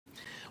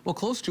Well,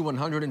 close to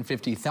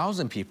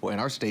 150,000 people in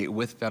our state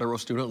with federal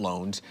student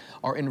loans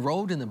are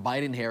enrolled in the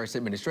Biden-Harris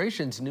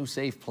administration's new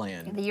SAFE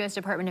plan. The U.S.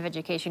 Department of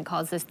Education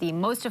calls this the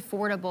most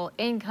affordable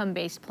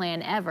income-based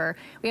plan ever.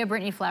 We have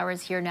Brittany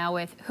Flowers here now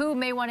with who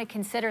may want to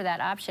consider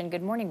that option.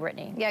 Good morning,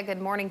 Brittany. Yeah, good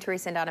morning,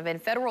 Teresa and Donovan.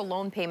 Federal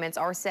loan payments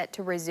are set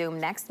to resume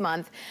next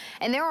month,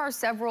 and there are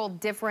several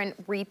different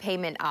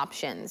repayment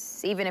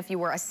options. Even if you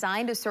were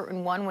assigned a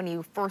certain one when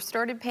you first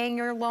started paying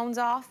your loans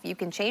off, you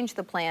can change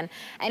the plan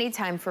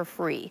anytime for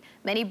free.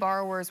 Many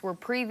borrowers were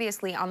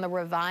previously on the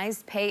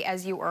revised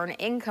pay-as-you-earn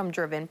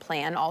income-driven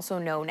plan, also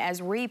known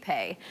as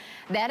REPAY.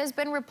 That has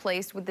been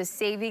replaced with the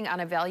Saving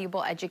on a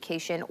Valuable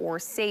Education, or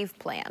SAVE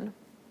plan.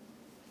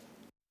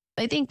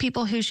 I think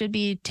people who should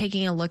be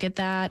taking a look at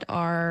that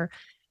are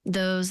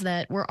those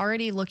that were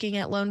already looking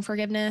at loan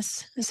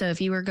forgiveness. So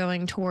if you were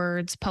going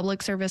towards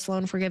public service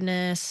loan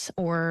forgiveness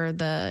or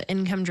the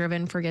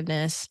income-driven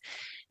forgiveness,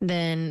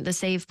 then the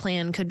SAVE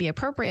plan could be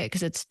appropriate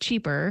because it's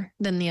cheaper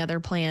than the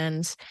other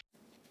plans.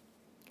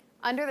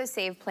 Under the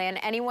SAVE plan,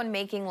 anyone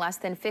making less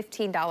than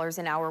 $15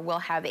 an hour will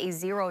have a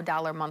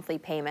 $0 monthly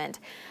payment.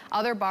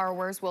 Other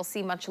borrowers will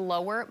see much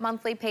lower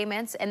monthly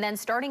payments, and then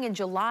starting in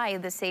July,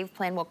 the SAVE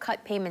plan will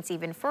cut payments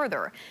even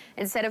further.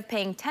 Instead of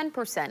paying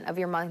 10% of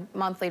your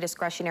monthly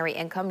discretionary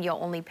income,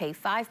 you'll only pay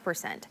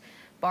 5%.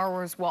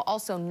 Borrowers will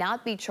also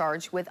not be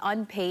charged with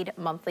unpaid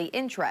monthly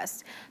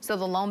interest, so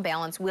the loan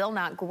balance will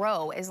not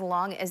grow as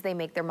long as they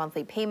make their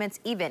monthly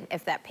payments, even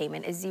if that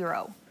payment is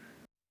zero.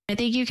 I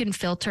think you can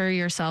filter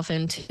yourself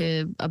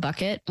into a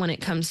bucket when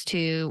it comes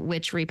to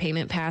which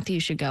repayment path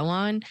you should go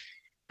on.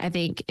 I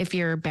think if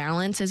your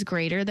balance is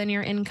greater than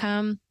your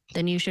income,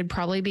 then you should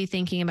probably be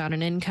thinking about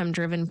an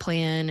income-driven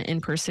plan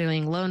and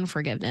pursuing loan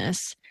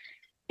forgiveness.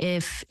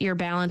 If your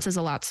balance is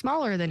a lot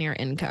smaller than your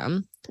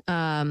income,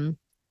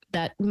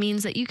 that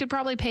means that you could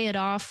probably pay it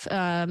off in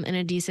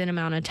a decent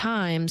amount of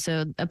time.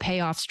 So a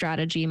payoff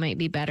strategy might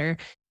be better.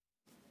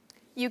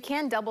 You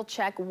can double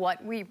check what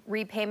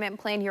repayment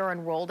plan you're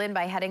enrolled in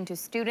by heading to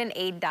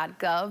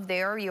studentaid.gov.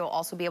 There you'll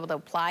also be able to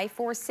apply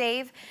for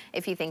SAVE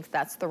if you think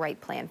that's the right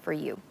plan for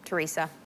you. Teresa.